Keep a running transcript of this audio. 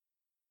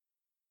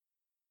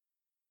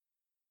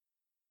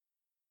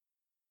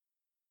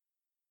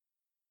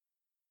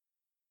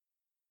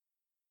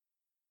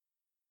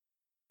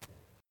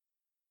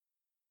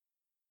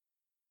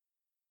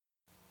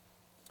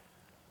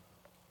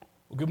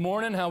Well, good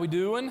morning. How we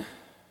doing?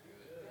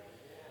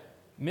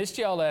 Missed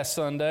y'all last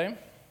Sunday.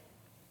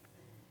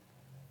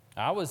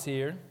 I was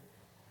here.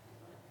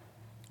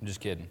 I'm just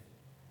kidding.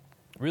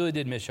 Really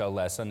did miss y'all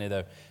last Sunday,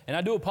 though. And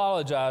I do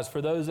apologize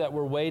for those that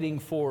were waiting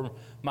for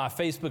my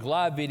Facebook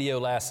Live video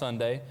last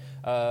Sunday.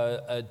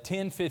 At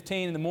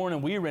 10:15 in the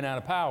morning, we ran out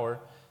of power,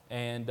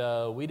 and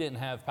we didn't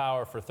have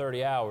power for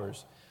 30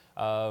 hours.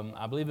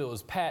 I believe it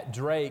was Pat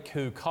Drake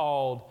who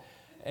called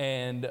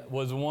and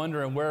was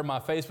wondering where my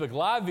Facebook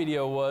Live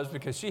video was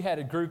because she had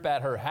a group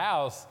at her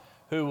house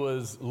who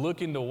was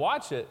looking to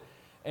watch it.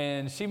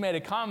 And she made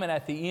a comment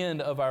at the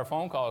end of our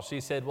phone call.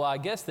 She said, well, I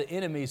guess the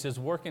enemy's just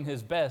working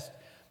his best.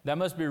 That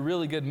must be a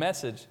really good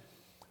message.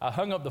 I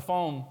hung up the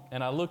phone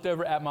and I looked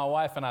over at my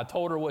wife and I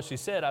told her what she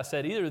said. I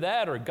said, either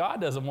that or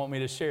God doesn't want me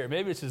to share it.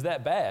 Maybe it's just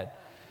that bad.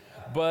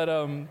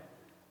 But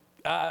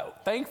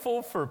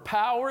thankful for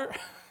power,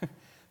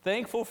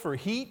 thankful for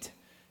heat.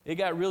 It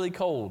got really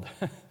cold.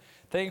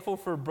 Thankful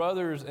for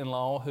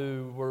brothers-in-law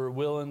who were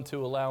willing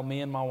to allow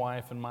me and my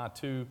wife and my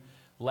two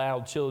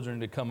loud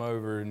children to come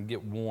over and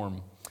get warm.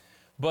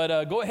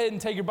 But go ahead and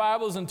take your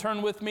Bibles and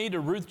turn with me to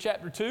Ruth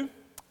chapter 2.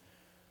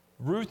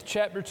 Ruth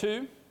chapter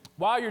 2.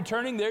 While you're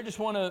turning there, just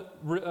want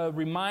to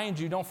remind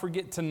you, don't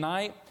forget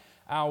tonight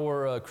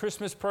our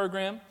Christmas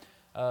program.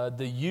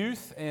 The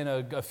youth and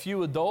a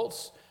few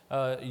adults,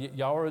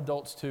 y'all are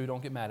adults too,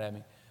 don't get mad at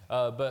me.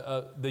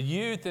 But the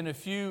youth and a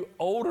few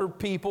older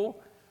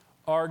people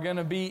are going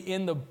to be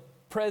in the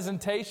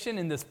presentation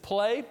in this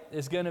play.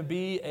 It's going to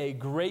be a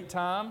great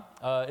time.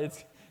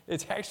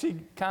 It's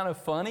actually kind of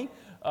funny,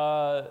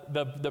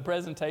 the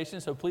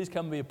presentation, so please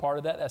come be a part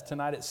of that. That's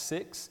tonight at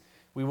 6.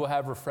 We will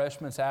have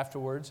refreshments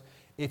afterwards.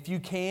 If you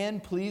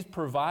can, please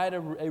provide a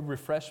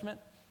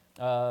refreshment,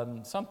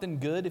 something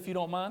good if you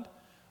don't mind.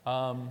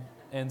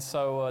 And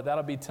so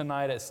that'll be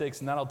tonight at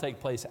 6, and that'll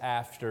take place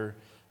after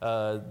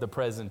the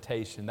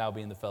presentation. That'll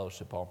be in the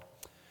fellowship hall.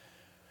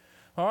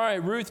 All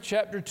right, Ruth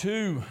chapter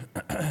 2.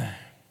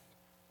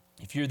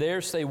 If you're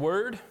there, say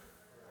word.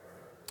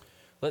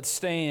 Let's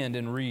stand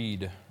and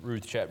read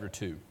Ruth chapter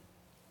 2.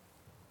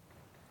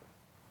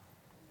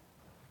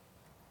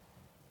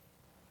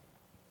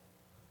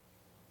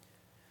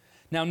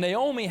 Now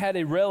Naomi had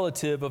a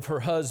relative of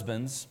her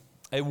husband's,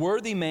 a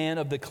worthy man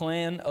of the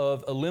clan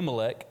of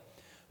Elimelech,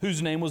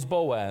 whose name was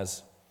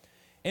Boaz.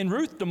 And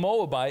Ruth the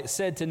Moabite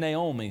said to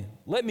Naomi,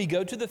 let me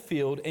go to the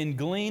field and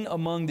glean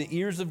among the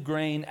ears of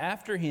grain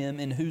after him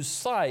in whose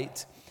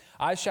sight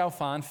I shall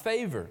find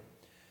favor.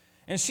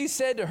 And she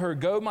said to her,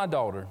 go, my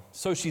daughter.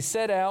 So she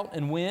set out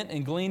and went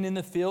and gleaned in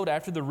the field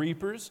after the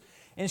reapers.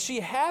 And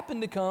she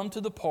happened to come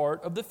to the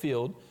part of the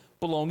field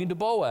belonging to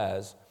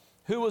Boaz,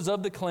 who was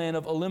of the clan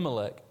of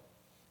Elimelech.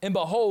 And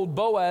behold,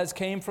 Boaz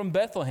came from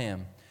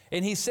Bethlehem.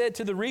 And he said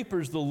to the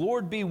reapers, the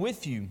Lord be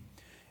with you.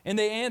 And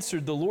they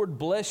answered, the Lord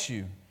bless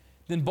you.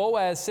 Then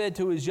Boaz said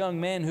to his young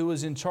man who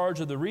was in charge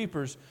of the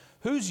reapers,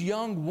 whose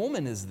young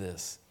woman is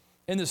this?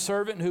 And the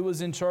servant who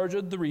was in charge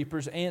of the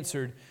reapers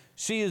answered,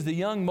 she is the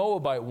young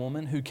Moabite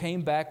woman who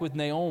came back with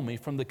Naomi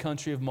from the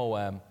country of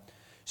Moab.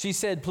 She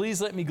said,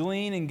 please let me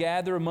glean and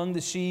gather among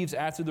the sheaves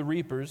after the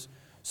reapers.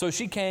 So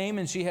she came,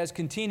 and she has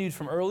continued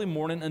from early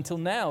morning until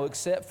now,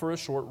 except for a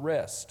short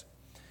rest.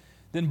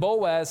 Then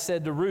Boaz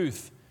said to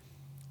Ruth,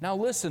 now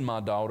listen,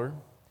 my daughter,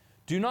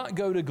 do not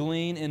go to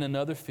glean in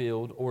another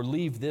field or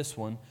leave this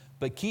one,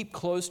 but keep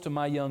close to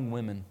my young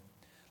women.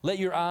 Let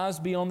your eyes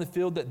be on the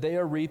field that they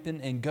are reaping,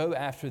 and go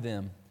after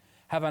them.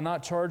 Have I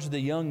not charged the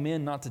young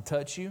men not to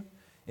touch you?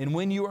 And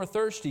when you are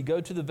thirsty,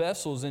 go to the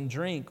vessels and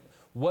drink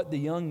what the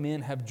young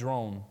men have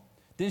drawn.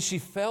 Then she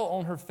fell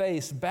on her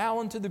face,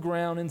 bowing to the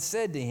ground, and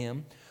said to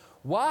him,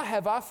 why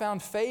have I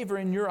found favor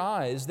in your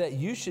eyes that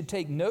you should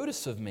take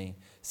notice of me,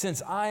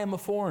 since I am a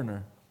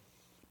foreigner?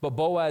 But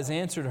Boaz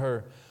answered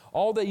her,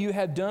 all that you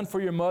have done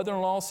for your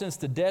mother-in-law since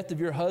the death of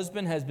your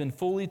husband has been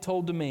fully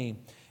told to me,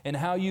 and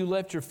how you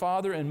left your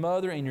father and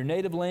mother and your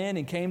native land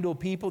and came to a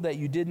people that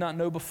you did not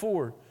know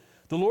before.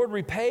 The Lord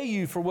repay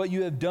you for what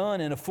you have done,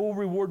 and a full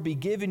reward be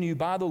given you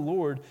by the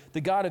Lord, the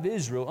God of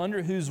Israel,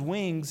 under whose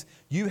wings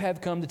you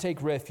have come to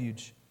take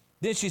refuge.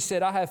 Then she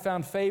said, I have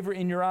found favor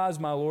in your eyes,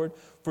 my Lord,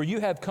 for you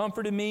have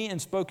comforted me and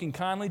spoken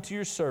kindly to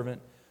your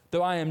servant,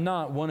 though I am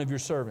not one of your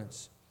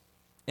servants.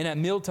 And at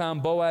mealtime,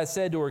 Boaz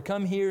said to her,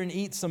 come here and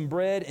eat some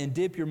bread and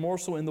dip your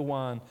morsel in the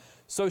wine.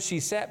 So she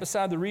sat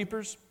beside the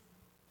reapers,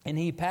 and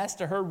he passed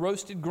to her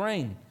roasted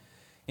grain.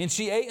 And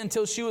she ate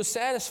until she was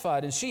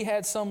satisfied, and she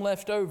had some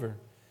left over.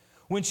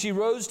 When she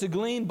rose to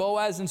glean,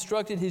 Boaz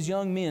instructed his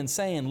young men,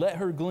 saying, let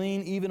her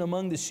glean even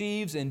among the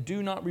sheaves, and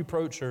do not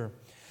reproach her.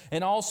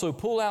 And also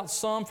pull out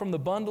some from the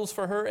bundles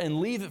for her,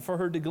 and leave it for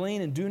her to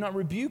glean, and do not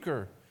rebuke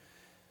her.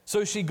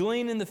 So she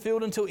gleaned in the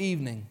field until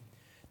evening.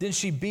 Then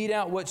she beat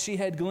out what she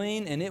had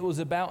gleaned, and it was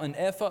about an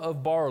ephah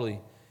of barley.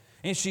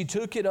 And she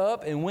took it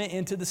up and went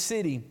into the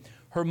city.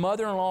 Her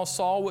mother-in-law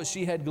saw what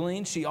she had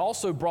gleaned. She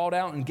also brought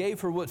out and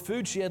gave her what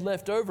food she had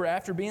left over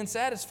after being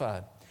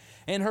satisfied.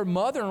 And her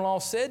mother-in-law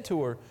said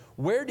to her,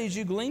 where did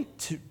you glean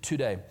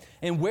today?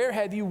 And where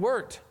have you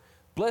worked?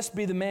 Blessed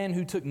be the man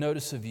who took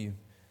notice of you.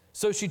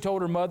 So she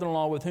told her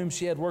mother-in-law with whom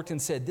she had worked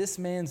and said, "This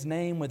man's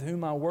name with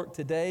whom I work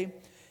today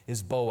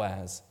is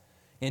Boaz."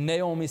 And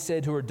Naomi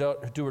said to her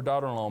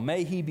daughter-in-law,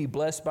 "May he be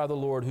blessed by the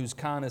Lord, whose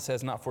kindness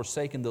has not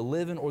forsaken the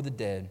living or the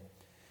dead."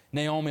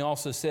 Naomi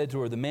also said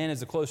to her, "The man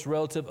is a close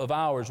relative of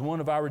ours, one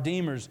of our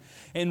redeemers."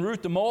 And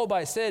Ruth the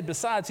Moabite said,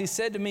 "Besides, he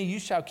said to me, 'You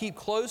shall keep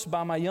close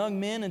by my young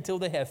men until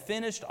they have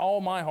finished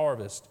all my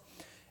harvest.'"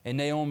 And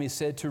Naomi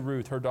said to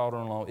Ruth, her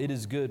daughter-in-law, "It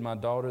is good, my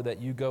daughter,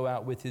 that you go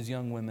out with his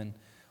young women,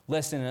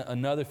 lest in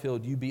another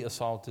field you be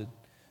assaulted."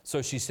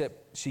 So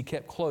she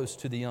kept close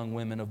to the young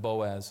women of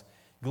Boaz,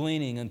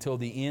 gleaning until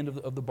the end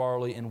of the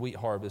barley and wheat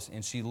harvest,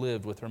 and she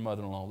lived with her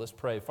mother-in-law. Let's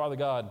pray. Father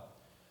God,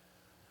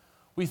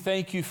 we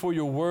thank you for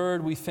your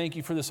word. We thank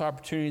you for this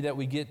opportunity that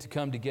we get to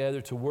come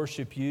together to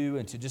worship you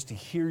and to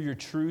hear your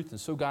truth. And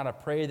so, God, I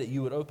pray that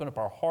you would open up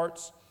our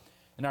hearts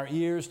and our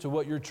ears to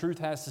what your truth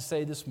has to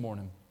say this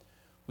morning.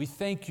 We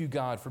thank you,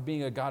 God, for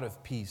being a God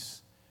of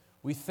peace.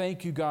 We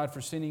thank you, God,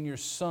 for sending your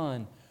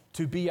Son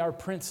to be our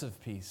Prince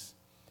of Peace.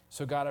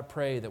 So, God, I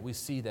pray that we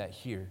see that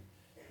here.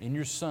 In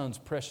your Son's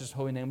precious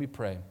holy name we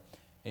pray.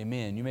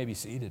 Amen. You may be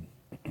seated.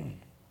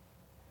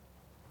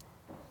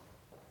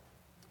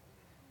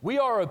 We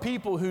are a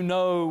people who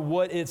know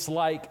what it's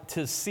like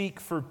to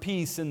seek for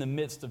peace in the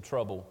midst of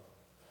trouble.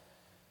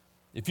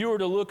 If you were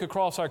to look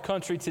across our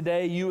country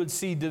today, you would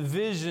see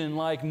division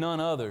like none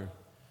other.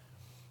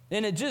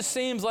 And it just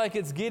seems like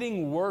it's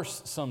getting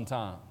worse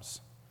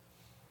sometimes.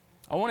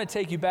 I want to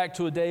take you back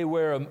to a day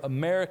where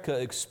America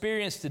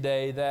experienced a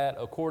day that,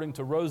 according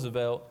to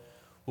Roosevelt,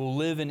 will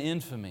live in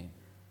infamy.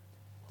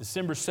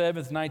 December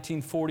 7th,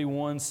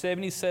 1941,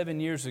 77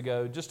 years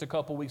ago, just a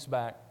couple weeks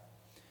back,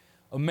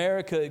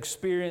 America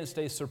experienced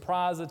a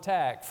surprise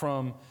attack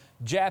from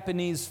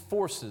Japanese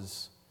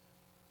forces.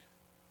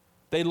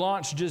 They had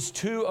launched just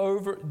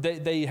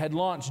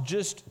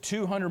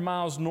 200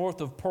 miles north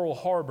of Pearl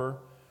Harbor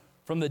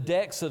from the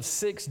decks of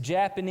 6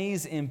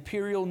 Japanese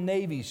Imperial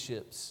Navy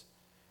ships,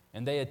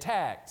 and they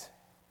attacked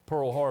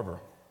Pearl Harbor.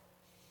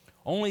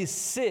 Only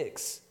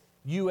 6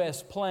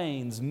 U.S.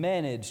 planes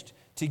managed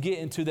to get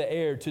into the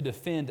air to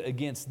defend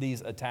against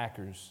these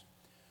attackers.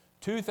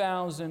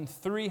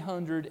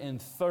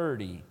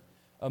 2,330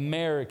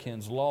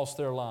 Americans lost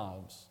their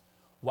lives,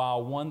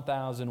 while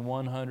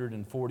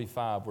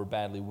 1,145 were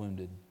badly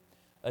wounded.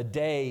 A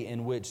day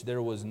in which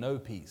there was no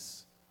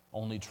peace,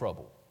 only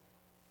trouble.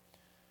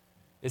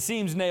 It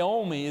seems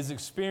Naomi is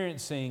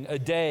experiencing a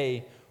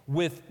day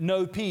with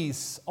no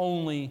peace,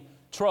 only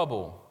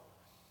trouble.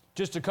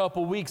 Just a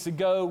couple weeks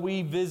ago,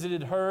 we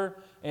visited her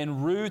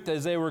and Ruth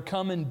as they were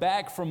coming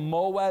back from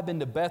Moab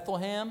into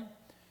Bethlehem.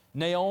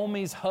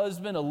 Naomi's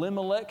husband,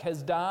 Elimelech,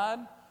 has died.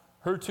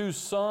 Her 2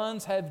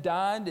 sons have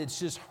died. It's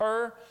just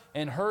her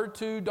and her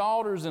 2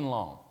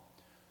 daughters-in-law,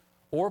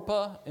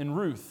 Orpah and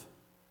Ruth.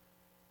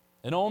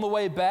 And on the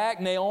way back,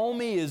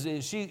 Naomi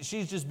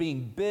she's just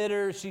being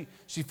bitter.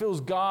 She feels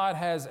God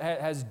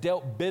has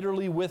dealt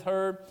bitterly with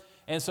her.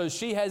 And so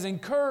she has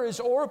encouraged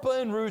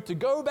Orpah and Ruth to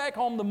go back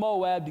home to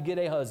Moab to get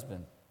a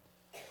husband.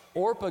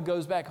 Orpah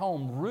goes back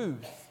home.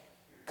 Ruth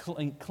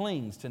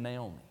clings to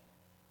Naomi.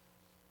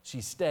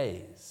 She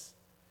stays.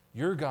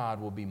 Your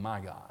God will be my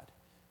God.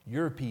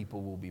 Your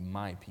people will be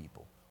my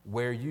people.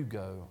 Where you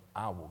go,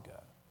 I will go.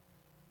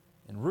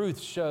 And Ruth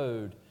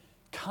showed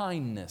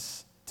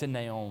kindness to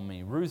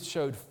Naomi. Ruth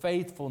showed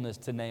faithfulness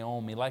to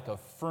Naomi like a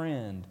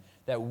friend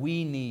that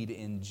we need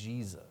in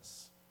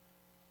Jesus.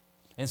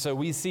 And so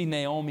we see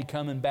Naomi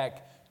coming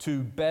back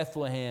to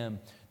Bethlehem.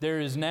 There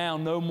is now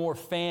no more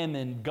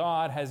famine.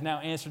 God has now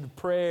answered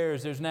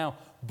prayers. There's now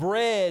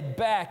bread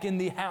back in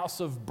the house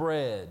of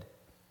bread.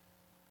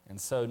 And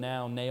so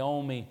now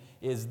Naomi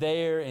is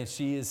there, and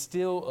she is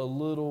still a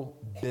little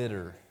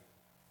bitter.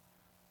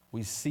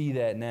 We see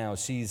that now.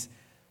 She's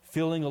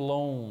feeling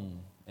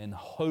alone and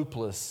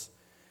hopeless.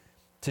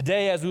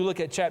 Today, as we look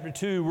at chapter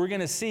 2, we're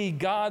going to see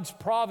God's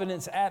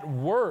providence at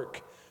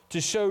work to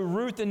show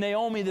Ruth and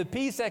Naomi the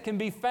peace that can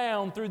be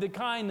found through the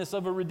kindness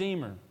of a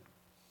Redeemer.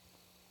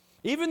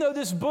 Even though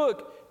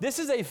this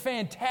is a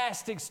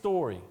fantastic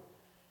story.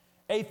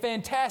 A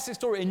fantastic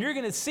story. And you're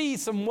going to see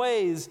some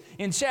ways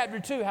in chapter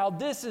 2 how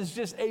this is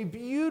just a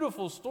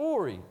beautiful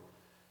story.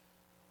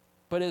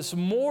 But it's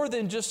more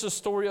than just a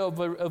story of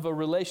a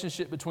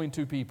relationship between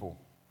 2 people.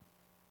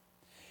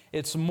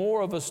 It's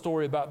more of a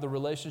story about the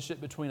relationship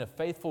between a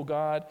faithful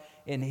God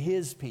and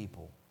His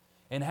people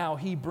and how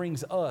He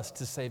brings us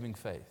to saving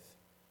faith.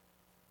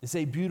 It's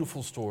a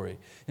beautiful story.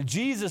 And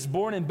Jesus,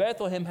 born in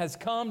Bethlehem, has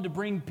come to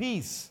bring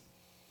peace.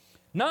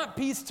 Not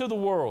peace to the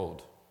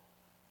world.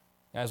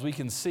 As we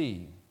can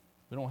see,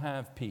 we don't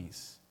have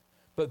peace,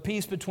 but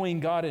peace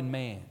between God and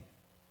man.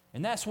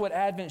 And that's what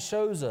Advent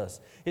shows us.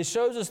 It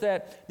shows us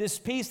that this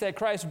peace that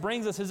Christ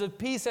brings us is a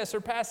peace that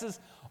surpasses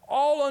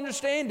all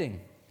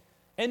understanding.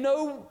 And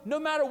no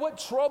matter what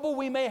trouble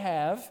we may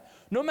have,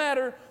 no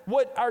matter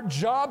what our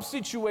job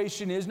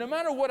situation is, no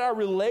matter what our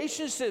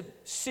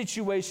relationship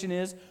situation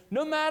is,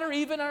 no matter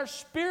even our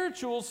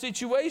spiritual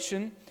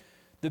situation,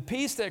 the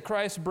peace that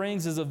Christ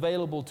brings is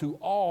available to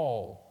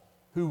all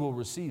who will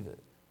receive it.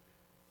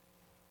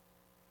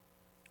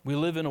 We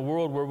live in a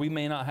world where we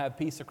may not have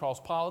peace across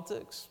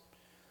politics,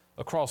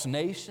 across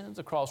nations,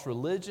 across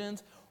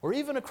religions, or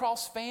even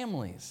across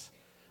families.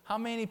 How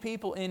many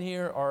people in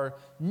here are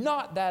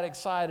not that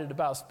excited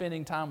about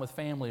spending time with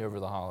family over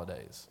the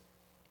holidays?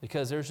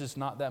 Because there's just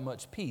not that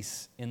much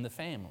peace in the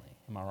family.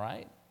 Am I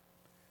right?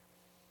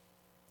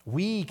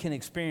 We can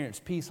experience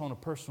peace on a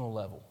personal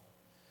level.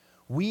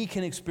 We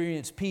can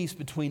experience peace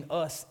between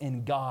us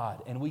and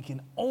God, and we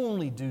can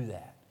only do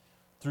that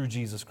through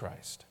Jesus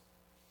Christ.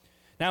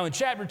 Now in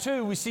chapter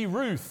 2, we see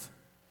Ruth.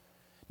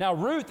 Now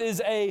Ruth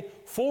is a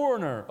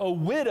foreigner, a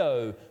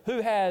widow,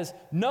 who has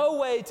no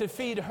way to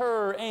feed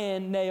her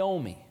and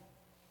Naomi.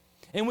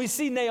 And we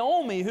see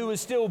Naomi, who is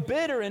still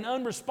bitter and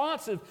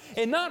unresponsive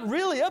and not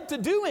really up to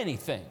do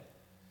anything.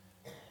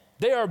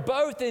 They are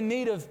both in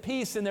need of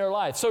peace in their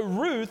life. So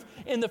Ruth,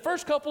 in the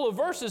first couple of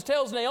verses,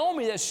 tells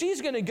Naomi that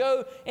she's going to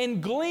go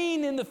and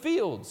glean in the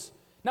fields.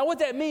 Now what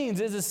that means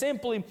is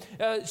simply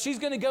she's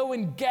going to go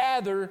and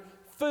gather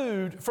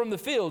food from the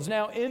fields.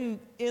 Now in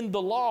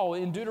the law,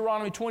 in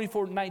Deuteronomy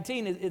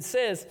 24:19, it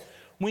says,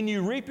 when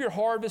you reap your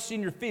harvest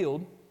in your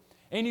field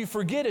and you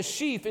forget a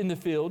sheaf in the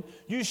field,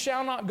 you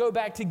shall not go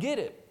back to get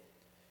it.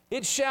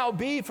 It shall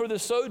be for the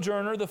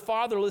sojourner, the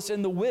fatherless,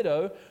 and the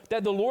widow,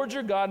 that the Lord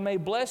your God may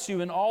bless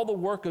you in all the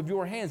work of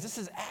your hands. This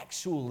is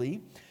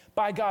actually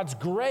by God's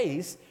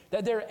grace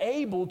that they're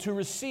able to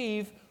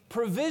receive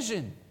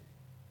provision.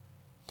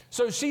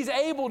 So she's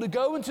able to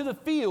go into the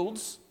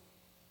fields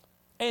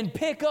and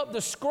pick up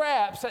the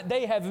scraps that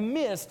they have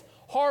missed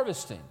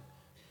harvesting,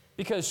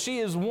 because she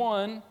is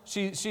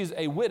she's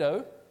a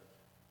widow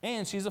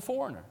and she's a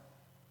foreigner.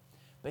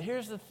 But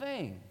here's the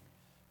thing.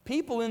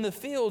 People in the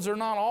fields are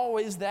not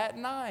always that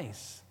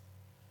nice.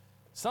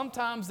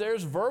 Sometimes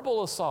there's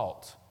verbal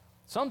assault.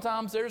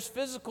 Sometimes there's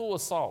physical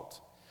assault,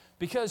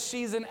 because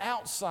she's an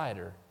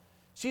outsider.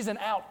 She's an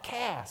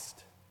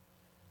outcast.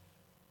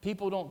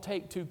 People don't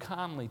take too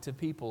kindly to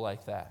people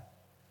like that.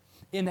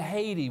 In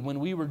Haiti, when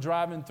we were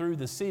driving through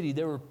the city,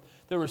 there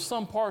were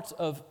some parts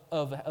of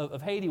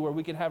Haiti where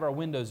we could have our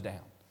windows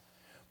down.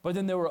 But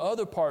then there were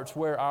other parts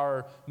where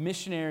our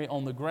missionary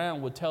on the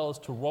ground would tell us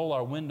to roll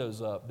our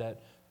windows up,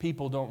 that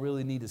people don't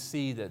really need to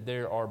see that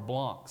there are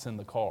blancs in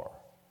the car.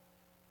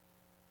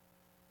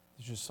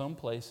 There's just some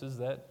places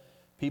that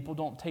people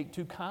don't take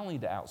too kindly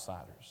to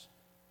outsiders.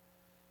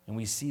 And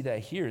we see that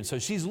here. And so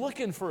she's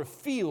looking for a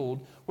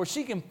field where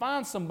she can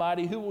find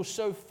somebody who will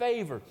show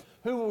favor,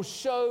 who will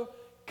show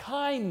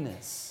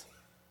kindness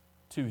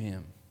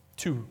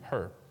to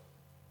her.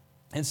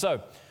 And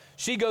so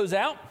she goes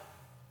out,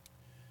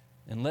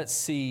 and let's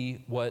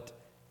see what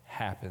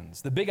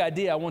happens. The big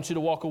idea I want you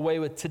to walk away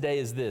with today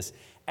is this.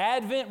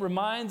 Advent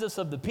reminds us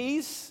of the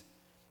peace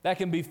that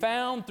can be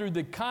found through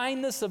the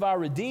kindness of our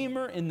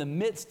Redeemer in the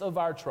midst of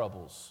our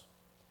troubles.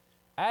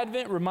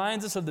 Advent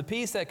reminds us of the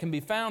peace that can be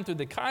found through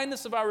the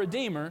kindness of our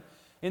Redeemer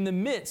in the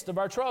midst of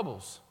our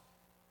troubles.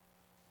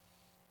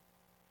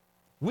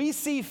 We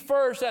see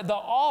first that the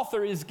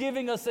author is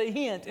giving us a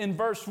hint in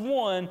verse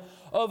 1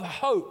 of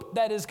hope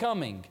that is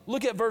coming.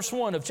 Look at verse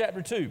 1 of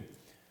chapter 2.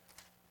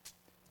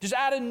 Just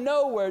out of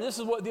nowhere, this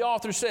is what the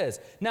author says.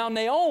 Now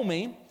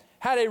Naomi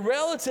had a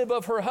relative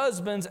of her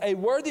husband's, a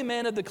worthy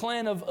man of the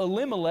clan of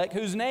Elimelech,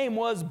 whose name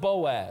was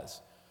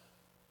Boaz.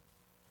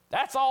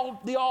 That's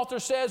all the author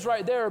says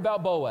right there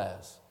about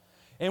Boaz.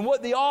 And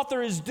what the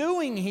author is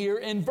doing here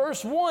in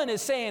verse 1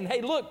 is saying,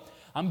 hey, look,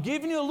 I'm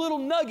giving you a little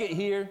nugget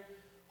here.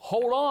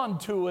 Hold on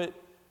to it.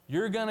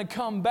 You're going to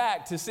come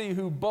back to see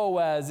who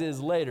Boaz is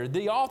later.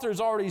 The author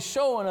is already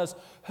showing us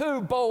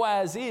who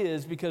Boaz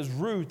is, because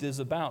Ruth is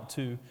about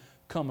to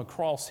come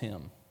across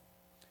him.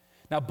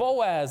 Now,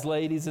 Boaz,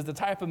 ladies, is the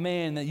type of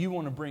man that you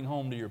want to bring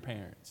home to your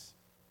parents.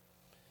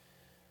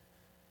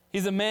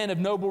 He's a man of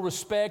noble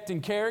respect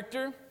and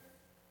character,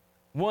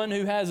 one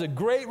who has a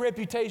great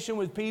reputation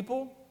with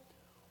people,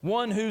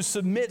 one who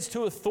submits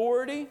to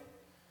authority,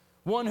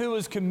 one who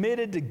is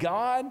committed to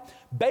God,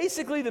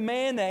 basically the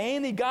man that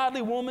any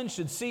godly woman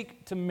should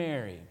seek to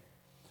marry.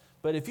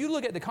 But if you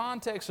look at the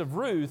context of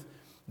Ruth,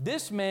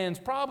 this man's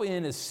probably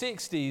in his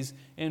 60s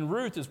and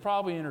Ruth is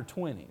probably in her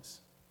 20s.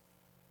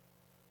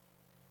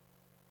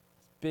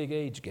 Big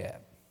age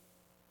gap.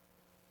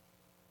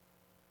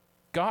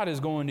 God is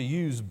going to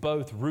use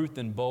both Ruth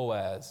and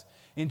Boaz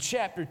in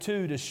chapter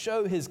 2 to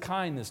show his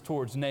kindness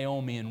towards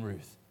Naomi and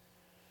Ruth.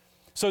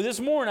 So this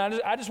morning,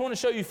 I just want to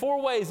show you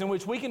 4 ways in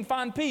which we can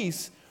find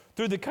peace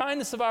through the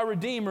kindness of our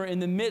Redeemer in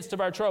the midst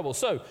of our trouble.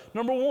 So,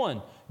 number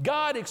 1,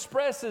 God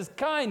expresses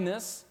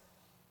kindness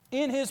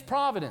in his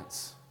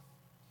providence.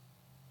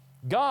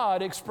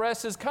 God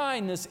expresses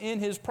kindness in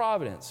his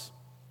providence.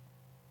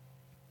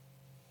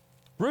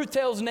 Ruth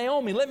tells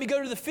Naomi, let me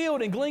go to the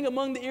field and glean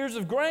among the ears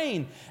of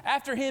grain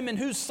after him in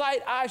whose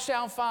sight I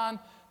shall find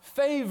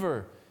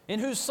favor, in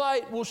whose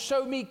sight will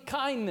show me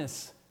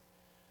kindness.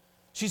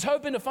 She's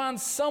hoping to find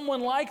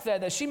someone like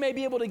that she may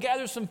be able to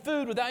gather some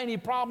food without any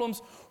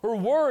problems or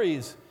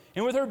worries.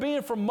 And with her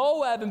being from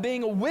Moab and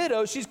being a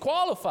widow, she's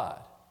qualified.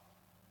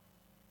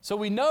 So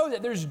we know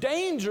that there's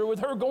danger with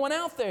her going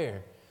out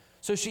there.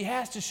 So she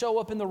has to show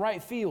up in the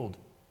right field.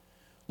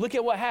 Look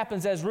at what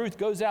happens as Ruth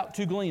goes out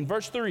to glean.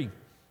 Verse 3.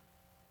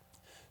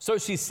 So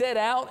she set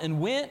out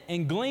and went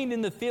and gleaned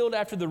in the field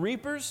after the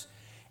reapers,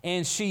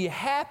 and she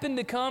happened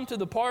to come to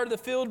the part of the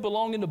field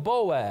belonging to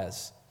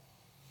Boaz.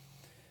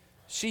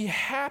 She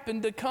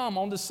happened to come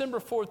on December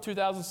 4th,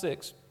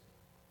 2006.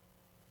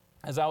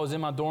 As I was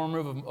in my dorm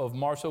room of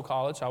Mars Hill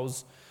College, I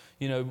was,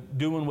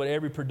 doing what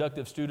every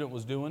productive student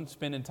was doing,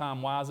 spending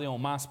time wisely on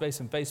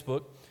MySpace and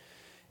Facebook.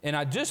 And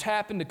I just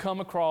happened to come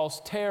across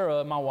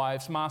Tara, my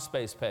wife's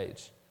MySpace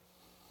page.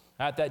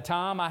 At that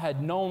time, I had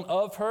known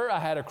of her. I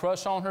had a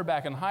crush on her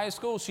back in high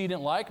school. She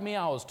didn't like me.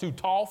 I was too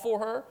tall for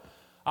her.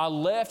 I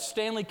left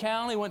Stanley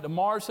County, went to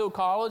Mars Hill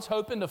College,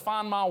 hoping to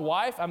find my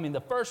wife.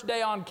 The first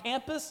day on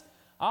campus,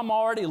 I'm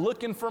already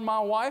looking for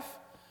my wife.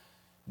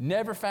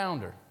 Never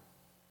found her.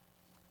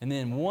 And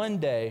then one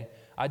day,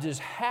 I just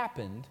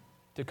happened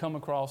to come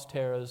across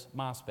Tara's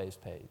MySpace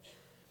page.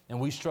 And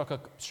we struck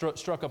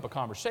up a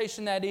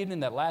conversation that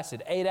evening that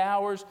lasted 8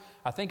 hours.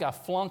 I think I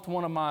flunked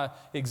one of my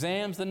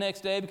exams the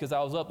next day because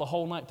I was up the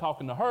whole night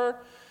talking to her.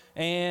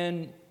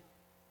 And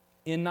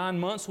in 9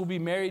 months, we'll be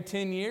married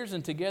 10 years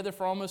and together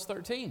for almost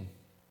 13.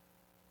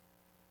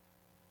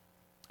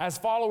 As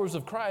followers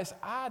of Christ,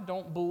 I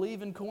don't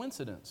believe in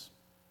coincidence.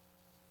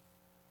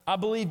 I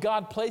believe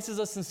God places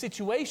us in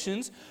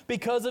situations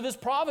because of His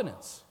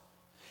providence.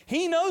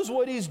 He knows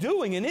what He's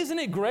doing, and isn't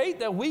it great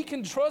that we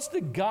can trust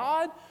the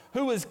God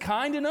who is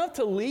kind enough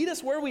to lead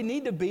us where we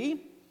need to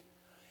be?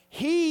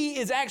 He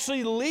is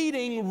actually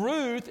leading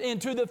Ruth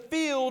into the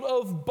field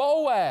of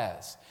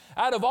Boaz.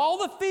 Out of all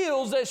the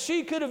fields that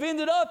she could have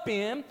ended up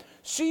in,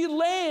 she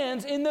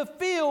lands in the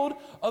field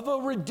of a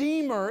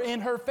redeemer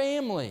in her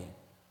family.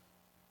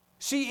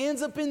 She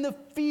ends up in the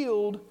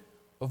field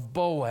of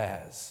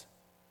Boaz.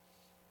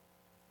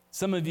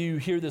 Some of you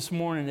here this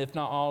morning, if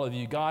not all of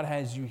you, God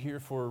has you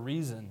here for a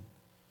reason,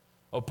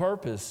 a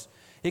purpose.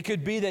 It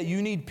could be that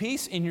you need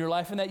peace in your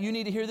life and that you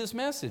need to hear this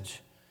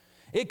message.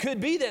 It could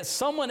be that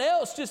someone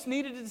else just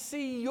needed to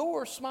see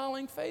your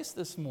smiling face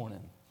this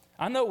morning.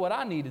 I know what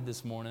I needed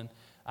this morning.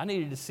 I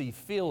needed to see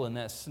Phil in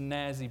that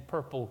snazzy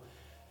purple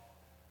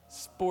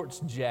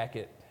sports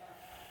jacket.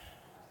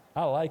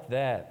 I like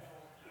that.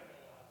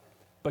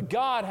 But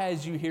God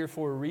has you here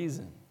for a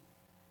reason.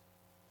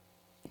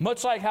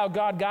 Much like how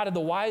God guided the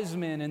wise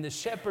men and the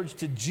shepherds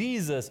to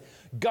Jesus,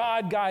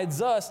 God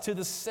guides us to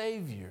the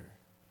Savior.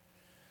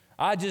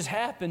 I just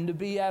happened to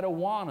be at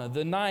Awana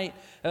the night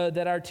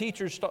that our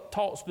teachers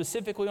taught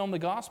specifically on the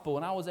gospel,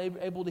 and I was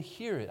able to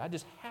hear it. I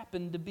just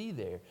happened to be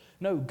there.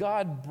 No,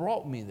 God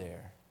brought me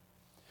there.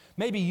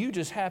 Maybe you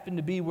just happened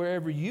to be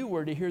wherever you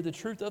were to hear the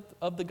truth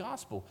of the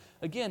gospel.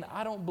 Again,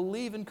 I don't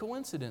believe in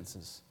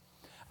coincidences.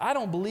 I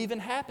don't believe in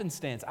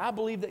happenstance. I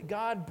believe that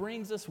God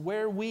brings us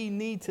where we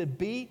need to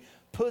be,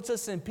 puts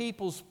us in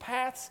people's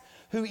paths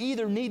who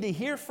either need to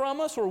hear from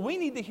us or we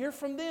need to hear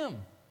from them.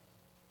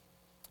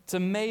 It's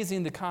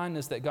amazing the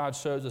kindness that God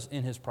shows us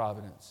in His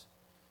providence.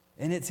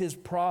 And it's His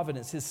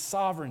providence, His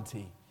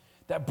sovereignty,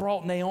 that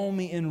brought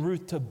Naomi and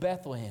Ruth to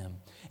Bethlehem.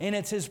 And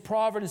it's His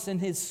providence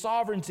and His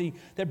sovereignty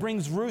that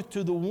brings Ruth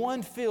to the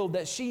one field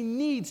that she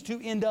needs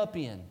to end up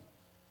in,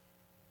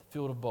 the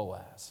field of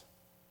Boaz.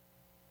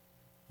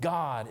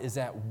 God is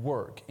at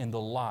work in the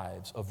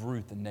lives of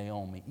Ruth and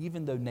Naomi,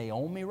 even though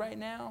Naomi right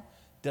now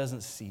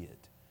doesn't see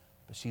it,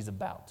 but she's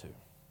about to.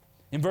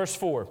 In verse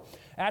 4,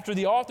 after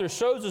the author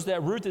shows us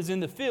that Ruth is in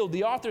the field,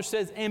 the author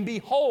says, and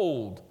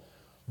behold,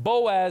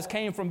 Boaz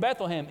came from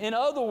Bethlehem. In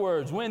other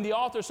words, when the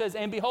author says,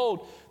 and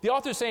behold, the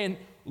author is saying,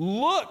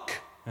 look,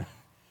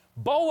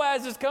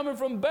 Boaz is coming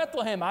from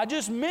Bethlehem. I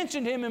just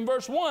mentioned him in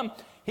verse 1.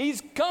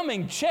 He's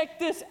coming. Check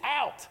this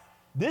out.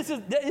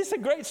 It's a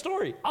great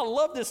story. I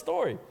love this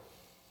story.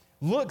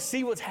 Look,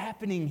 see what's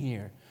happening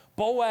here.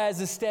 Boaz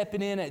is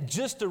stepping in at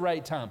just the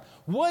right time.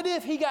 What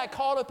if he got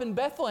caught up in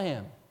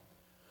Bethlehem?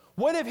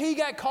 What if he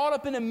got caught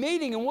up in a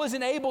meeting and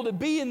wasn't able to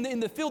be in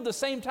the field the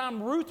same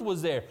time Ruth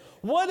was there?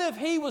 What if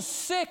he was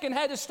sick and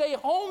had to stay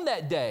home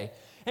that day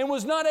and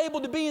was not able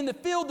to be in the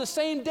field the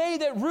same day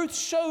that Ruth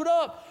showed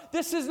up?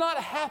 This is not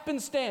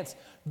happenstance.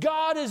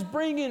 God is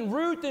bringing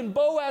Ruth and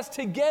Boaz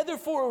together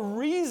for a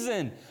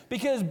reason,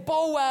 because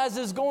Boaz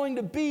is going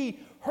to be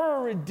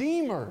her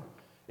redeemer.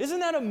 Isn't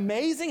that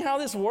amazing how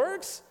this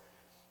works?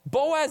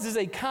 Boaz is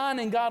a kind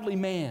and godly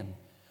man.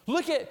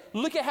 Look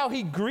at how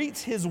he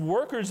greets his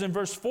workers in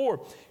verse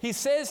 4. He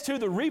says to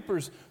the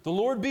reapers, the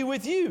Lord be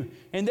with you.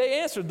 And they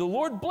answered, the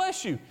Lord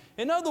bless you.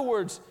 In other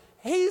words,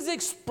 he's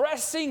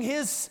expressing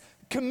his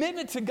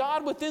commitment to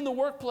God within the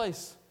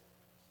workplace.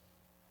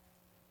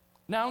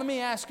 Now, let me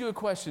ask you a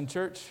question,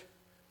 church.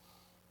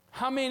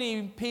 How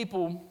many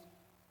people,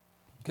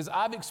 because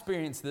I've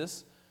experienced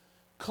this,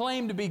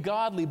 claim to be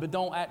godly but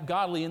don't act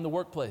godly in the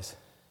workplace?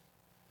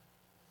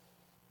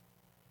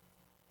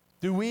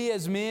 Do we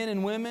as men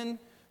and women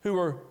who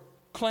are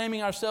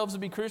claiming ourselves to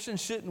be Christians,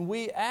 shouldn't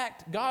we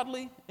act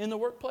godly in the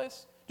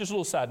workplace? Just a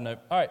little side note.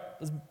 All right,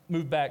 let's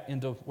move back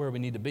into where we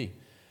need to be.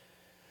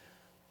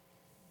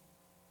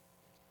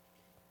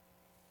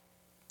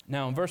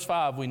 Now in verse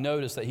 5, we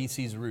notice that he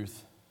sees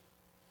Ruth.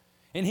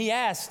 And he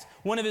asked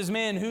one of his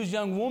men, whose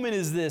young woman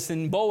is this?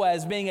 And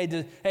Boaz, being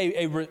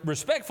a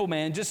respectful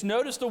man, just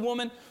noticed a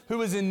woman who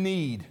was in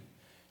need.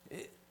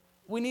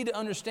 We need to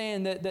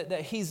understand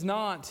that he's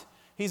not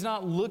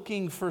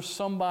looking for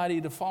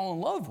somebody to fall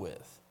in love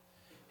with.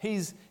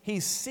 He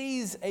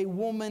sees a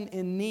woman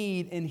in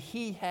need, and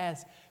he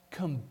has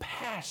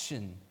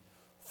compassion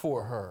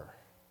for her.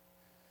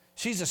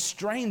 She's a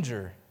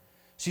stranger.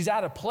 She's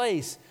out of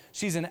place.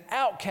 She's an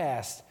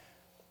outcast.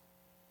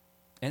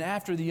 And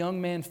after the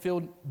young man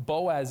filled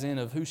Boaz in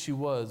of who she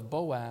was,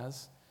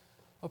 Boaz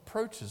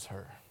approaches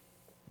her.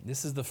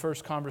 This is the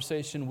first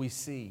conversation we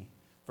see.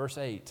 Verse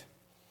 8.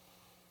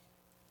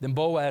 Then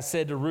Boaz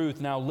said to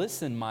Ruth, "Now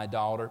listen, my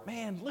daughter."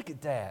 Man, look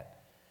at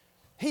that.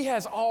 He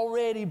has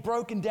already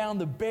broken down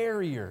the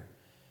barrier.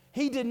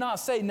 He did not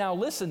say, "Now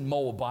listen,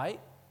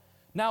 Moabite.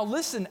 Now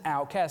listen,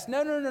 outcast."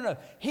 No.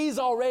 He's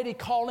already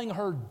calling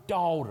her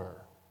daughter.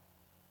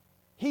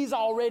 He's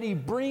already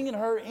bringing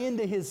her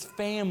into his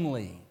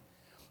family.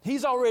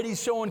 He's already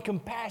showing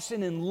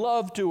compassion and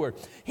love to her.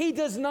 He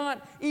does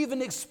not even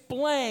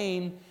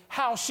explain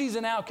how she's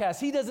an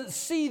outcast. He doesn't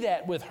see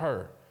that with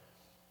her.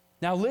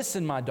 "Now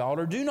listen, my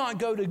daughter, do not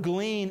go to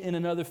glean in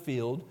another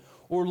field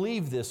or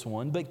leave this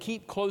one, but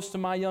keep close to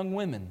my young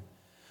women.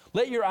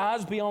 Let your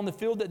eyes be on the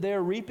field that they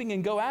are reaping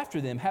and go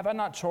after them. Have I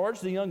not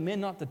charged the young men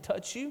not to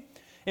touch you?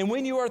 And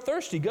when you are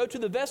thirsty, go to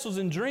the vessels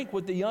and drink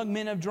what the young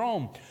men have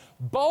drawn."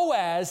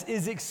 Boaz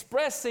is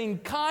expressing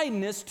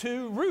kindness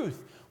to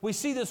Ruth. We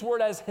see this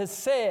word as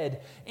hesed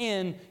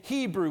in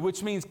Hebrew,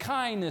 which means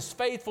kindness,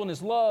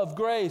 faithfulness, love,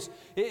 grace.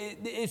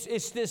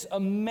 It's this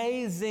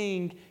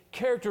amazing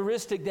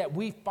characteristic that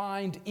we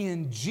find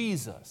in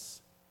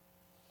Jesus.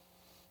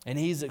 And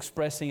he's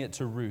expressing it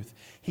to Ruth.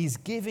 He's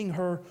giving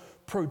her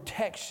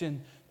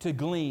protection to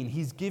glean.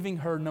 He's giving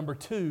her, number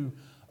 2,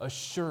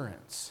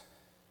 assurance.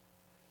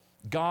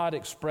 God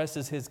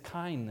expresses his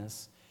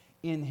kindness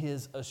in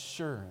his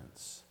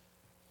assurance.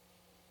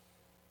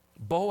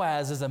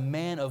 Boaz is a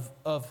man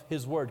of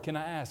his word. Can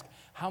I ask,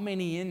 how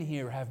many in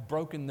here have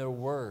broken their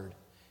word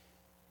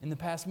in the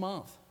past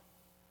month?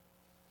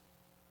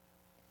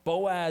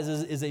 Boaz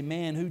is a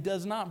man who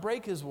does not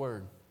break his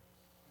word.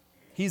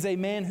 He's a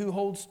man who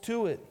holds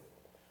to it.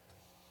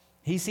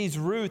 He sees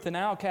Ruth, an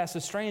outcast,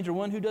 a stranger,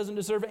 one who doesn't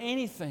deserve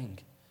anything.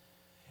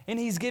 And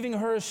he's giving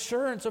her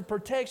assurance of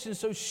protection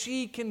so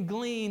she can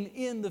glean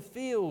in the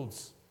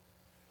fields.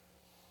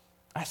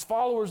 As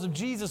followers of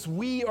Jesus,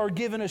 we are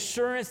given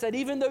assurance that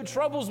even though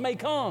troubles may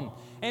come,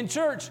 and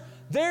church,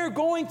 they're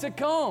going to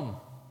come.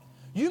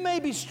 You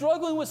may be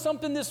struggling with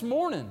something this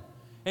morning,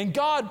 and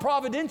God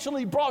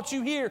providentially brought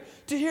you here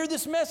to hear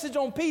this message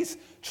on peace.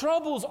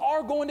 Troubles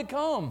are going to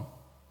come.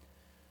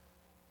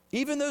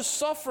 Even though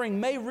suffering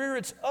may rear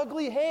its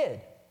ugly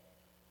head,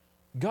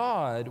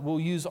 God will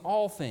use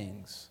all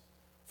things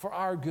for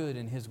our good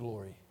and his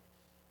glory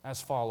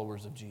as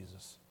followers of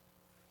Jesus.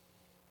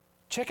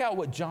 Check out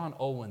what John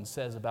Owen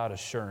says about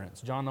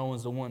assurance. John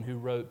Owen's the one who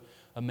wrote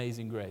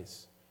Amazing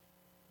Grace.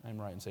 I'm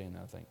right in saying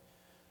that, I think.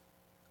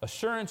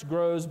 Assurance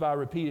grows by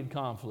repeated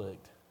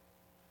conflict,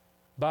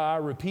 by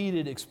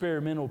repeated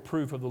experimental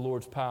proof of the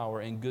Lord's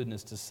power and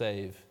goodness to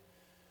save.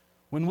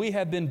 When we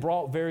have been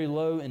brought very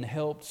low and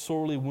helped,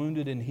 sorely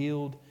wounded and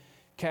healed,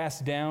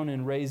 cast down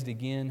and raised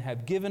again,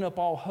 have given up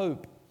all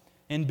hope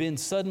and been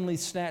suddenly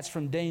snatched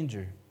from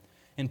danger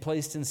and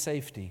placed in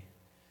safety.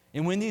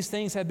 And when these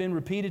things have been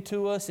repeated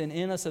to us and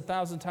in us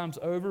 1,000 times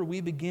over,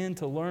 we begin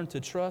to learn to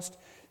trust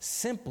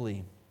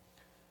simply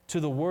to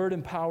the word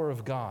and power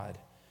of God,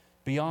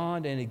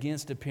 beyond and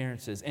against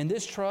appearances. And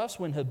this trust,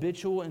 when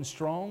habitual and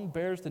strong,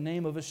 bears the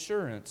name of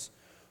assurance,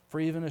 for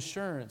even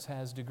assurance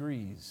has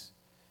degrees.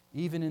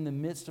 Even in the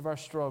midst of our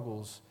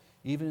struggles,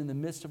 even in the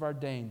midst of our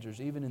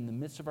dangers, even in the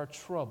midst of our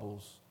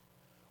troubles,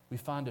 we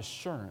find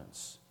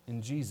assurance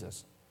in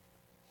Jesus.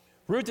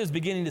 Ruth is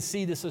beginning to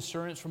see this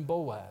assurance from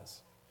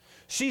Boaz.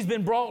 She's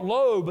been brought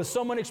low, but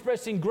someone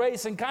expressing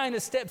grace and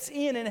kindness steps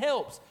in and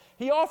helps.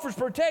 He offers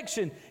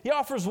protection. He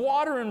offers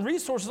water and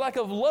resources like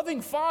a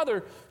loving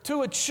father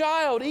to a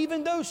child,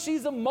 even though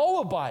she's a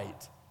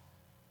Moabite.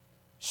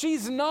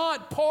 She's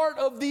not part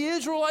of the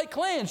Israelite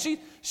clan.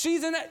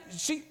 She's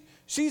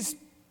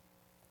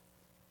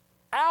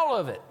out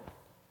of it.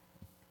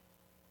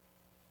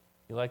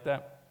 You like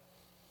that?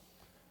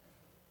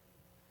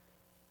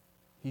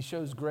 He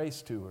shows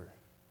grace to her.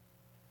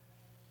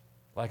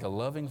 Like a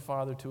loving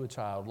father to a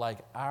child, like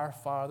our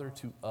Father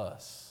to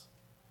us,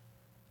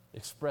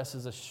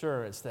 expresses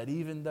assurance that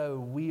even though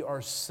we are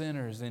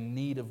sinners in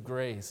need of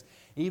grace,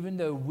 even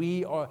though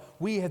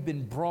we have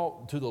been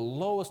brought to the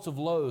lowest of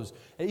lows,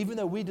 and even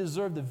though we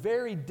deserve the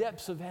very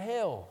depths of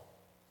hell,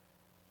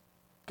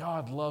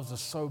 God loves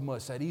us so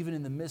much that even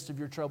in the midst of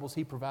your troubles,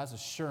 he provides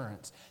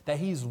assurance that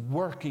he's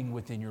working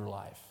within your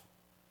life.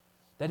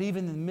 That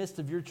even in the midst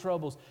of your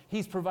troubles,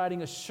 he's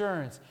providing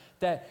assurance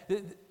that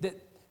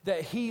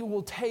he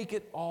will take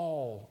it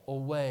all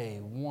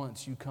away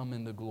once you come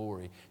into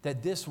glory.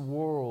 That this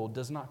world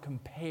does not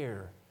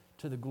compare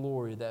to the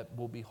glory that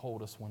will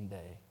behold us one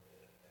day.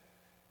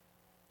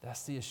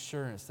 That's the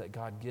assurance that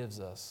God gives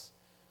us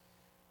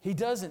He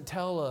doesn't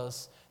tell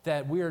us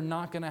that we are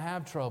not going to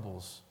have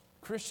troubles.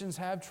 Christians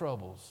have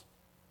troubles.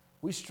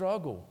 We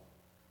struggle.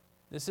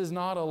 This is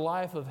not a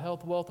life of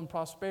health, wealth, and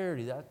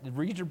prosperity.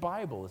 Read your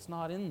Bible. It's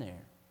not in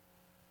there.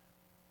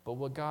 But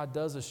what God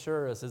does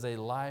assure us is a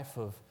life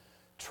of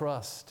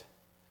trust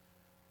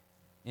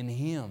in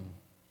Him,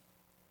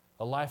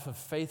 a life of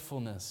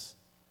faithfulness,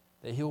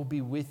 that He will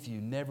be with you,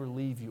 never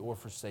leave you or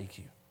forsake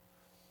you.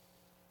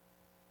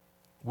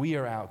 We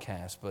are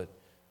outcasts, but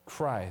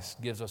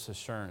Christ gives us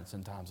assurance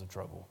in times of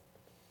trouble.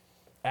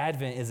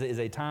 Advent is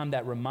a time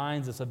that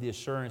reminds us of the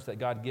assurance that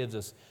God gives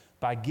us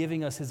by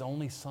giving us His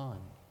only Son,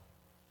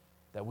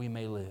 that we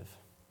may live.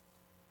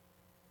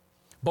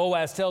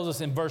 Boaz tells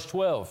us in verse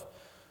 12,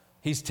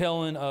 he's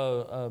telling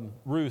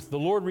Ruth, "The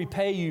Lord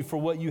repay you for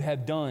what you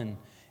have done,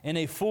 and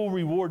a full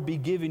reward be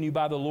given you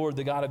by the Lord,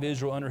 the God of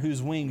Israel, under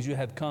whose wings you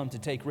have come to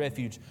take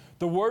refuge."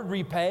 The word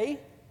repay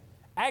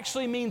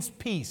actually means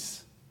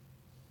peace,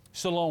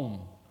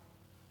 shalom.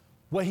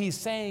 What he's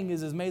saying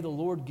is may the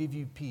Lord give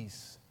you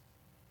peace,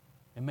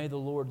 and may the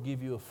Lord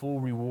give you a full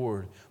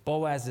reward.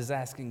 Boaz is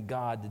asking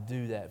God to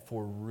do that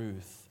for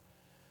Ruth.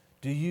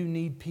 Do you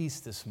need peace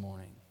this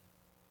morning?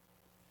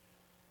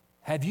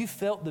 Have you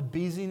felt the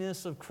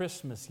busyness of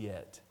Christmas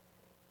yet?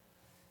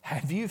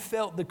 Have you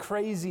felt the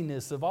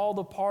craziness of all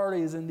the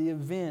parties and the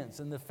events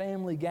and the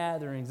family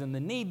gatherings and the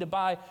need to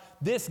buy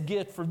this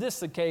gift for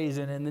this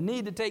occasion and the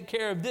need to take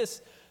care of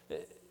this?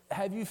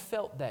 Have you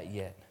felt that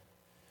yet?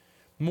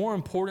 More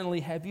importantly,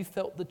 have you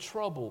felt the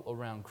trouble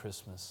around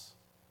Christmas?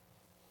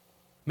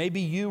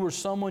 Maybe you or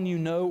someone you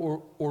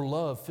know or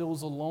love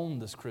feels alone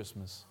this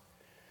Christmas.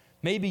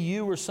 Maybe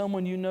you or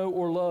someone you know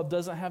or love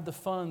doesn't have the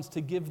funds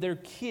to give their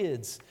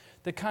kids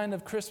the kind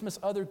of Christmas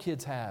other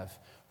kids have.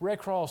 Red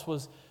Cross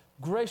was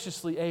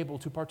graciously able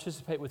to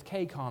participate with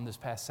KCOM this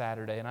past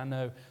Saturday, and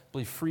I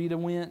believe Frida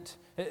went.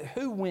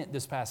 Who went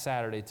this past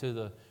Saturday to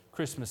the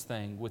Christmas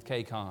thing with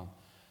KCOM?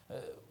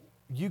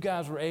 You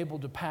guys were able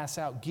to pass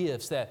out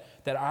gifts that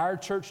our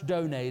church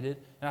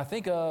donated, and I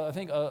think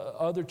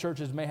other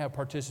churches may have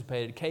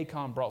participated.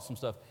 KCOM brought some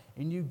stuff,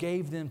 and you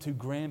gave them to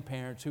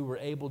grandparents who were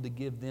able to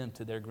give them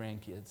to their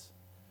grandkids.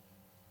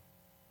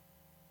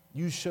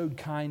 You showed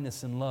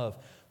kindness and love,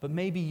 but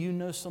maybe you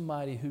know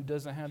somebody who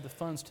doesn't have the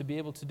funds to be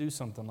able to do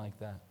something like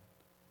that.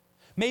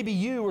 Maybe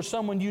you or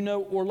someone you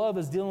know or love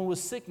is dealing with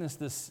sickness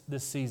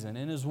this season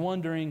and is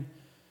wondering,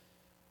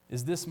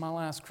 is this my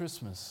last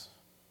Christmas?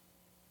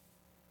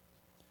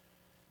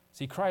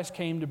 See, Christ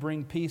came to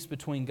bring peace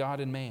between God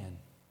and man,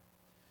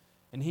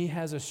 and He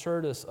has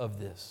assured us of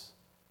this.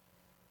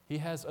 He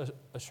has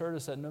assured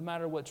us that no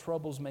matter what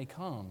troubles may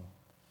come,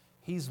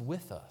 He's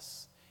with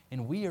us,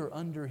 and we are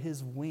under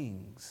His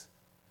wings.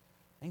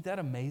 Ain't that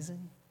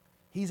amazing?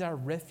 He's our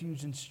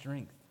refuge and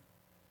strength.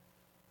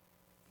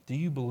 Do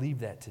you believe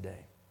that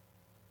today?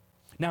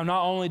 Now,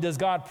 not only does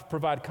God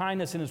provide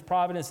kindness in His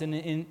providence and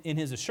in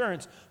His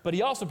assurance, but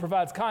He also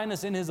provides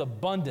kindness in His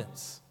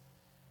abundance.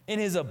 In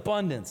His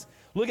abundance.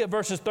 Look at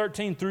verses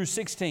 13 through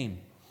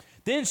 16.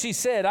 Then she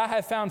said, "I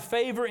have found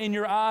favor in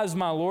your eyes,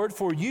 my Lord,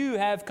 for you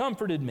have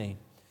comforted me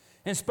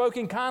and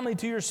spoken kindly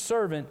to your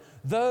servant,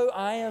 though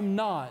I am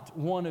not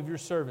one of your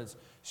servants."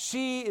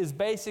 She is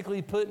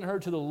basically putting her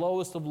to the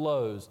lowest of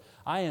lows.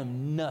 I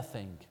am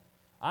nothing.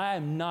 I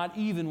am not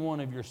even one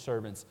of your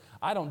servants.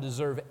 I don't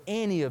deserve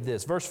any of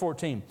this. Verse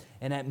 14,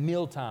 and at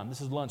mealtime, this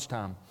is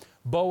lunchtime,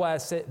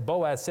 Boaz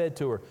said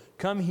to her,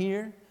 "Come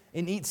here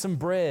and eat some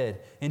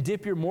bread and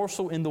dip your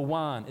morsel in the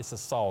wine." It's a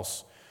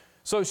sauce.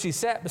 So she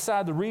sat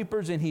beside the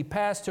reapers, and he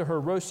passed to her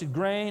roasted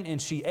grain,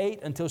 and she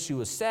ate until she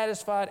was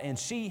satisfied, and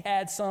she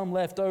had some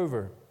left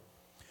over.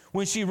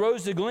 When she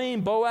rose to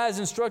glean, Boaz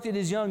instructed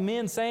his young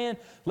men, saying,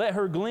 "Let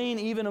her glean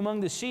even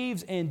among the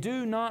sheaves, and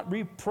do not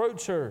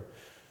reproach her.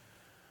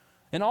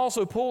 And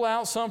also pull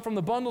out some from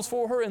the bundles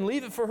for her, and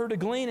leave it for her to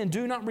glean, and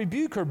do not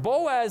rebuke her."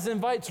 Boaz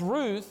invites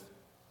Ruth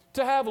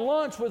to have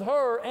lunch with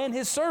her and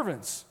his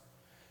servants.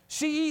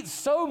 She eats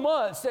so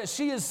much that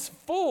she is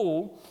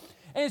full,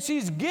 and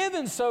she's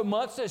given so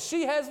much that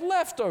she has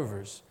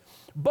leftovers.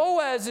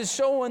 Boaz is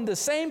showing the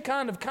same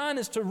kind of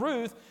kindness to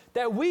Ruth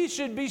that we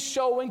should be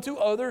showing to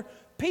other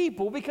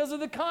people because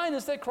of the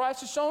kindness that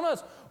Christ has shown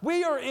us.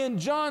 We are in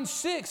John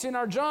 6 in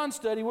our John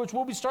study, which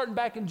we'll be starting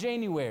back in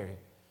January.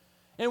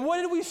 And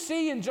what did we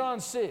see in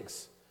John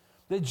 6?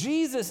 That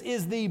Jesus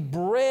is the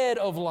bread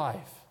of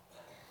life.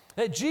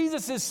 That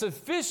Jesus is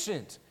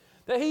sufficient.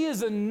 That He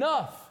is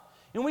enough.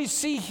 And we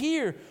see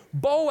here,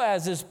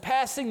 Boaz is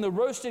passing the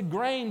roasted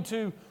grain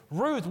to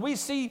Ruth. We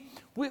see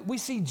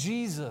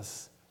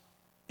Jesus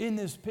in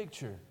this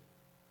picture.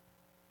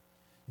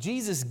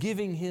 Jesus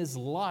giving His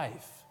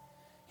life,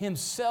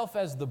 Himself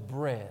as the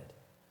bread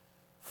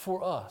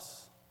for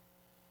us.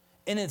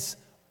 And it's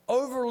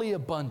overly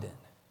abundant.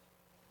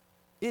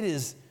 It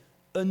is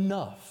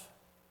enough.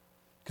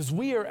 Because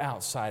we are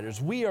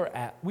outsiders, we are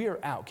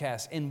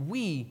outcasts, and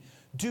we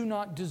do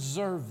not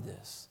deserve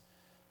this.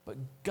 But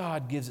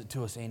God gives it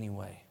to us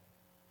anyway.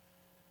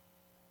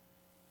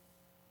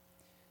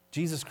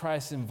 Jesus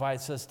Christ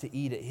invites us to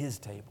eat at His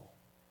table.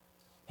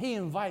 He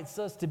invites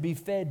us to be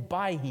fed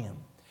by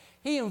Him.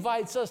 He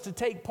invites us to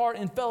take part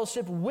in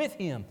fellowship with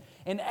Him.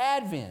 And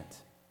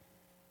Advent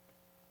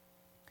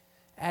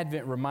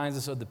reminds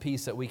us of the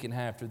peace that we can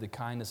have through the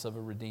kindness of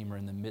a Redeemer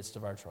in the midst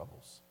of our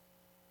troubles.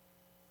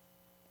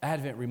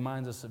 Advent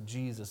reminds us of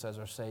Jesus as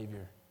our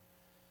Savior.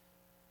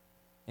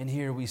 And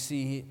here we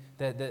see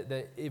that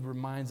it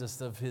reminds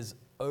us of His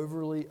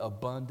overly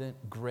abundant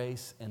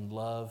grace and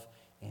love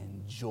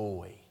and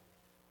joy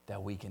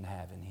that we can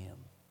have in Him.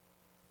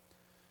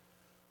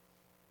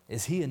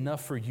 Is He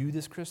enough for you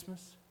this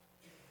Christmas?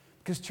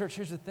 Because, church,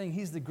 here's the thing.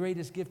 He's the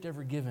greatest gift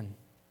ever given.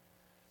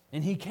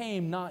 And He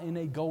came not in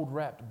a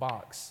gold-wrapped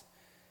box,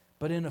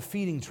 but in a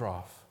feeding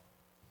trough.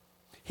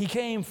 He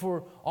came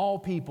for all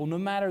people, no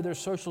matter their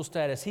social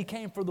status. He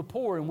came for the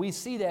poor, and we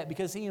see that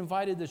because He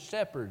invited the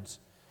shepherds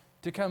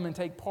to come and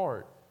take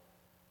part.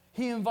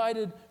 He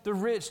invited the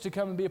rich to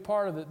come and be a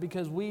part of it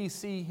because we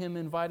see Him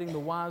inviting the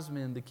wise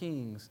men, the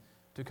kings,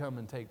 to come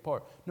and take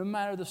part. No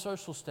matter the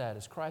social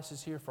status, Christ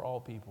is here for all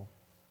people.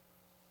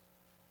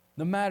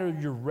 No matter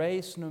your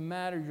race, no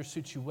matter your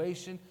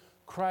situation,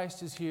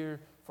 Christ is here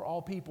for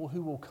all people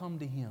who will come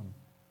to Him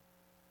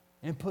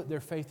and put their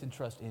faith and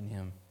trust in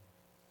Him.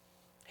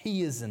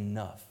 He is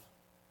enough,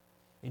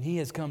 and He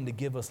has come to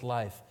give us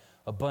life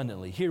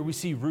abundantly. Here we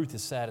see Ruth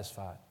is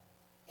satisfied.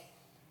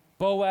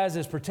 Boaz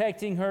is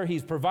protecting her,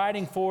 he's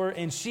providing for her,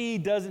 and she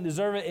doesn't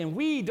deserve it, and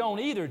we don't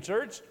either,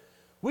 church.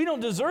 We don't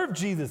deserve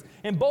Jesus.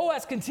 And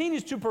Boaz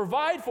continues to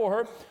provide for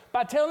her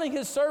by telling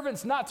his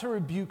servants not to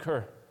rebuke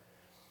her.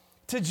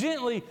 To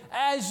gently,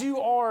 as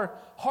you are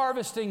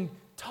harvesting,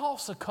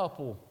 toss a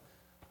couple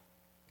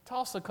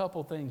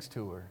things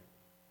to her.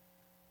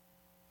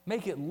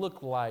 Make it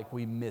look like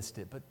we missed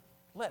it, but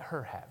let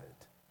her have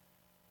it.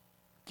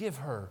 Give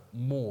her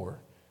more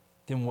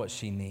than what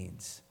she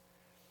needs.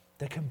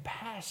 The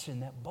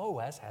compassion that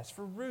Boaz has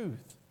for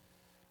Ruth.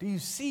 Do you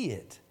see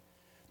it?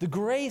 The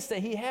grace that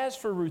he has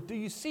for Ruth. Do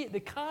you see it? The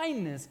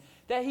kindness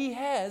that he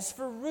has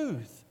for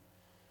Ruth.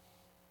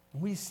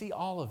 We see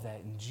all of that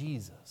in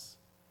Jesus.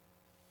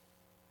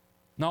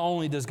 Not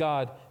only does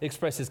God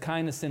express His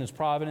kindness in His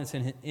providence,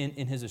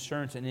 in His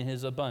assurance, and in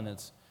His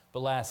abundance, but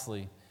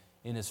lastly,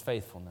 in His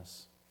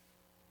faithfulness.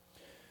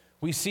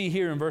 We see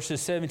here in verses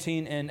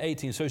 17 and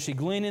 18. So she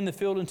gleaned in the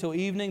field until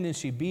evening, then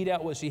she beat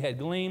out what she had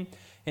gleaned,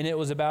 and it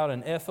was about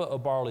an ephah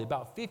of barley,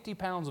 about 50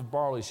 pounds of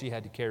barley she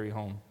had to carry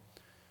home.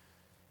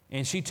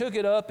 And she took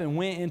it up and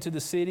went into the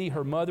city.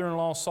 Her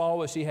mother-in-law saw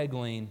what she had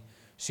gleaned.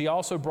 She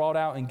also brought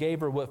out and gave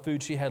her what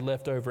food she had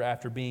left over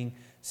after being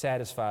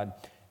satisfied.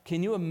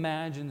 Can you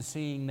imagine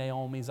seeing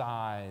Naomi's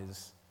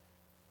eyes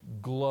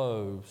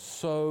glow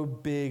so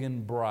big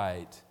and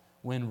bright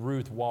when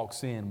Ruth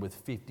walks in with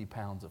 50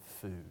 pounds of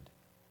food?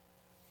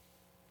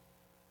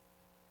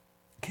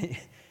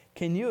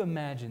 Can you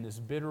imagine this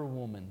bitter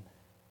woman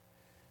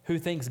who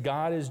thinks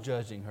God is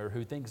judging her,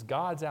 who thinks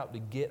God's out to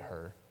get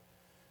her,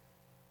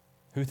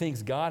 who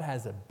thinks God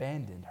has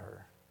abandoned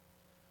her?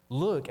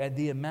 Look at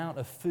the amount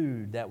of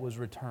food that was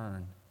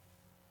returned.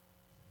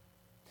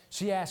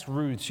 She asked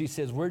Ruth, she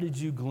says, "Where did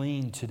you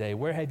glean today?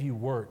 Where have you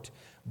worked?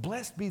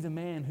 Blessed be the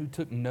man who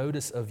took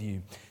notice of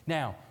you."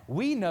 Now,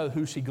 we know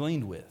who she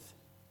gleaned with.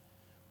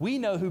 We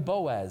know who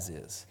Boaz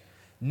is.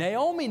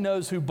 Naomi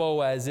knows who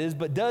Boaz is,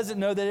 but doesn't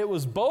know that it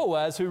was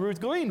Boaz who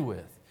Ruth gleaned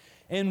with.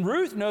 And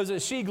Ruth knows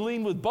that she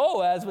gleaned with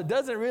Boaz, but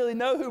doesn't really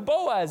know who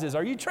Boaz is.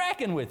 Are you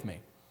tracking with me?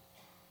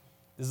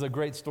 This is a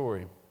great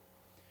story.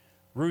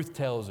 Ruth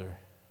tells her,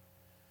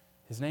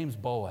 his name's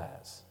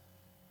Boaz,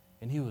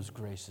 and he was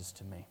gracious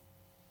to me.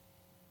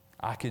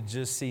 I could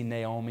just see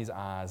Naomi's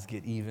eyes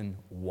get even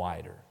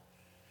wider.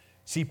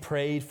 She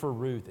prayed for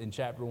Ruth in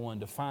chapter 1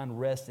 to find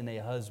rest in a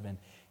husband.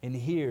 And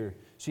here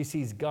she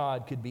sees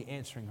God could be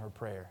answering her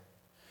prayer.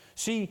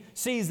 She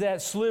sees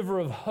that sliver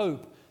of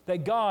hope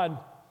that God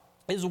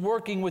is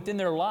working within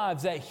their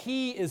lives, that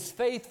He is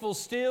faithful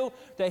still,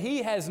 that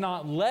He has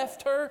not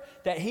left her,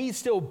 that He's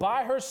still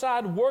by her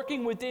side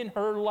working within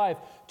her life.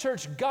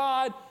 Church,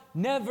 God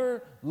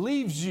never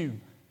leaves you.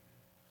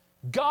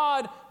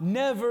 God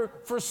never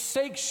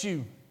forsakes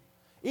you.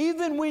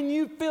 Even when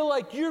you feel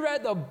like you're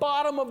at the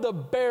bottom of the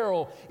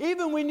barrel,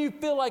 even when you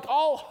feel like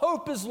all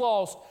hope is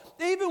lost,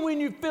 even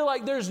when you feel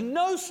like there's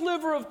no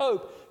sliver of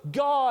hope,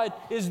 God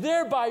is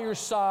there by your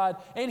side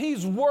and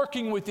He's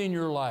working within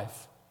your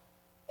life.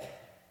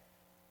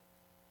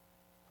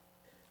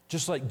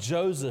 Just like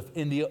Joseph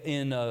in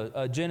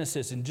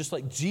Genesis, and just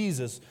like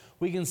Jesus,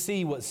 we can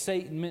see what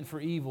Satan meant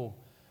for evil,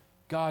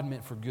 God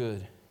meant for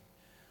good.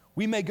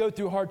 We may go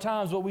through hard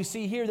times, but we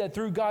see here that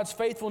through God's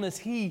faithfulness,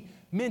 He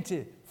meant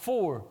it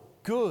for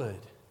good.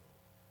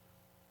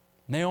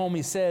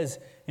 Naomi says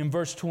in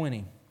verse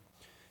 20,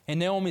 "And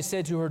Naomi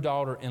said to her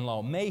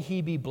daughter-in-law, 'May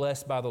he be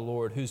blessed by the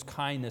Lord, whose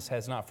kindness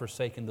has not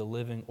forsaken the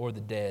living or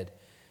the dead.'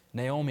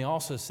 Naomi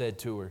also said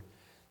to her,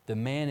 'The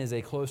man is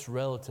a close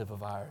relative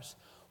of ours,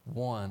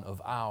 one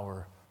of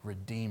our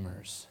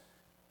redeemers.'"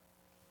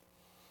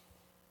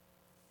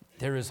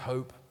 There is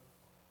hope.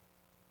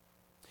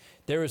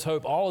 There is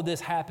hope. All of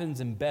this happens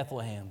in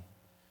Bethlehem.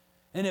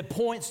 And it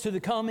points to the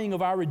coming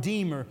of our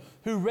Redeemer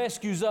who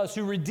rescues us,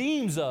 who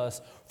redeems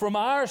us from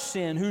our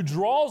sin, who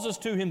draws us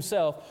to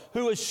Himself,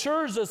 who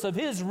assures us of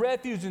His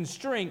refuge and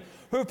strength,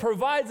 who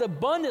provides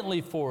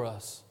abundantly for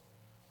us.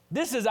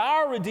 This is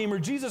our Redeemer,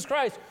 Jesus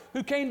Christ,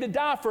 who came to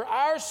die for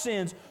our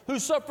sins, who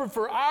suffered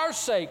for our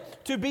sake,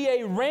 to be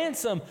a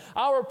ransom,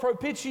 our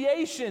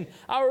propitiation,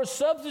 our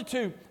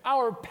substitute,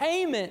 our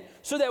payment,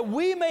 so that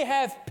we may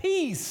have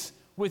peace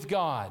with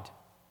God.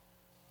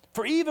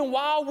 For even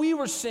while we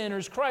were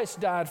sinners,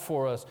 Christ died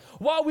for us.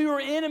 While we were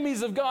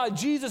enemies of God,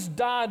 Jesus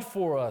died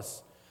for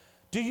us.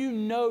 Do you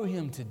know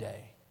Him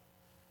today?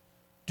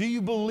 Do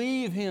you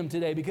believe Him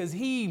today? Because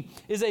He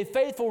is a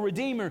faithful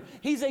Redeemer.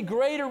 He's a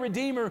greater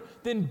Redeemer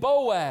than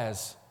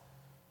Boaz.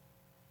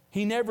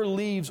 He never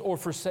leaves or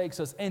forsakes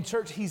us. And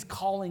church, He's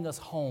calling us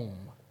home.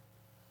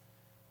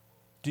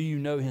 Do you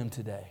know Him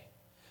today?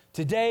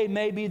 Today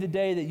may be the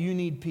day that you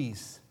need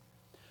peace.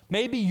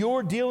 Maybe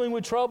you're dealing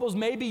with troubles.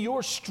 Maybe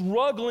you're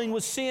struggling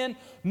with sin.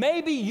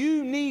 Maybe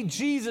you need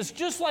Jesus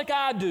just like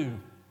I do.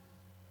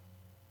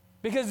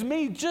 Because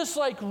me, just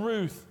like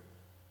Ruth,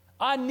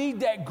 I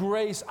need that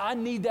grace. I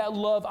need that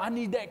love. I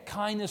need that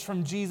kindness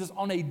from Jesus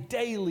on a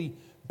daily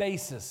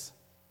basis.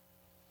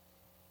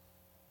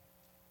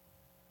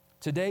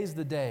 Today's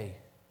the day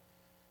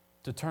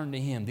to turn to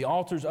Him. The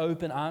altar's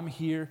open. I'm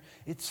here.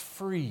 It's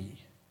free.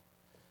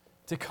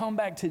 To come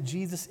back to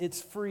Jesus,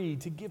 it's free.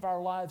 To give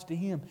our lives to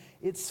Him,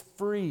 it's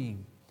free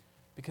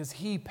because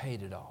He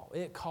paid it all.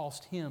 It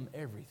cost Him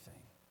everything.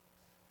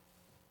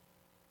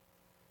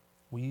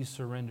 Will you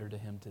surrender to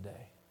Him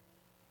today?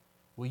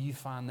 Will you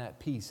find that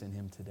peace in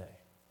Him today?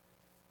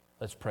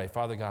 Let's pray.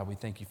 Father God, we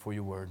thank You for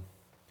Your word.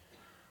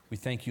 We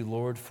thank You,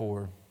 Lord,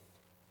 for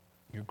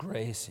Your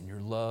grace and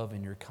Your love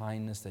and Your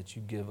kindness that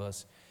You give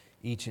us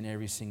each and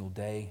every single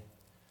day.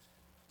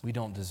 We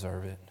don't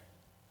deserve it.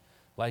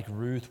 Like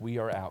Ruth, we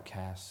are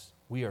outcasts.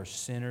 We are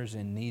sinners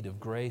in need of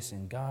grace,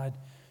 and God,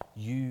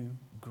 You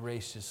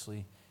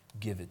graciously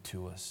give it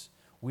to us.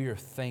 We are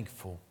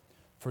thankful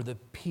for the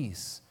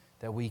peace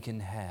that we can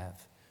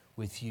have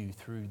with You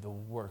through the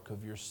work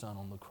of Your Son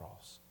on the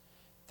cross.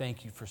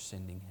 Thank You for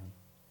sending Him.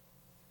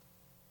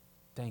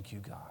 Thank You,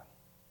 God.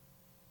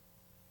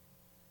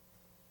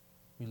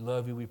 We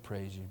love You. We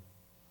praise You.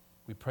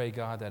 We pray,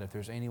 God, that if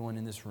there's anyone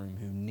in this room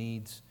who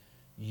needs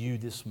You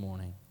this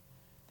morning,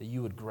 that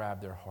You would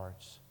grab their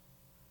hearts,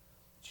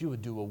 that You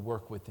would do a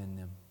work within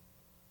them.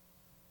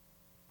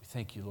 We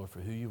thank You, Lord, for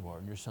who You are.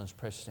 In Your Son's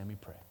precious name we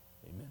pray.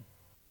 Amen.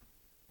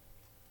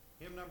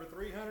 Hymn number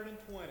 320.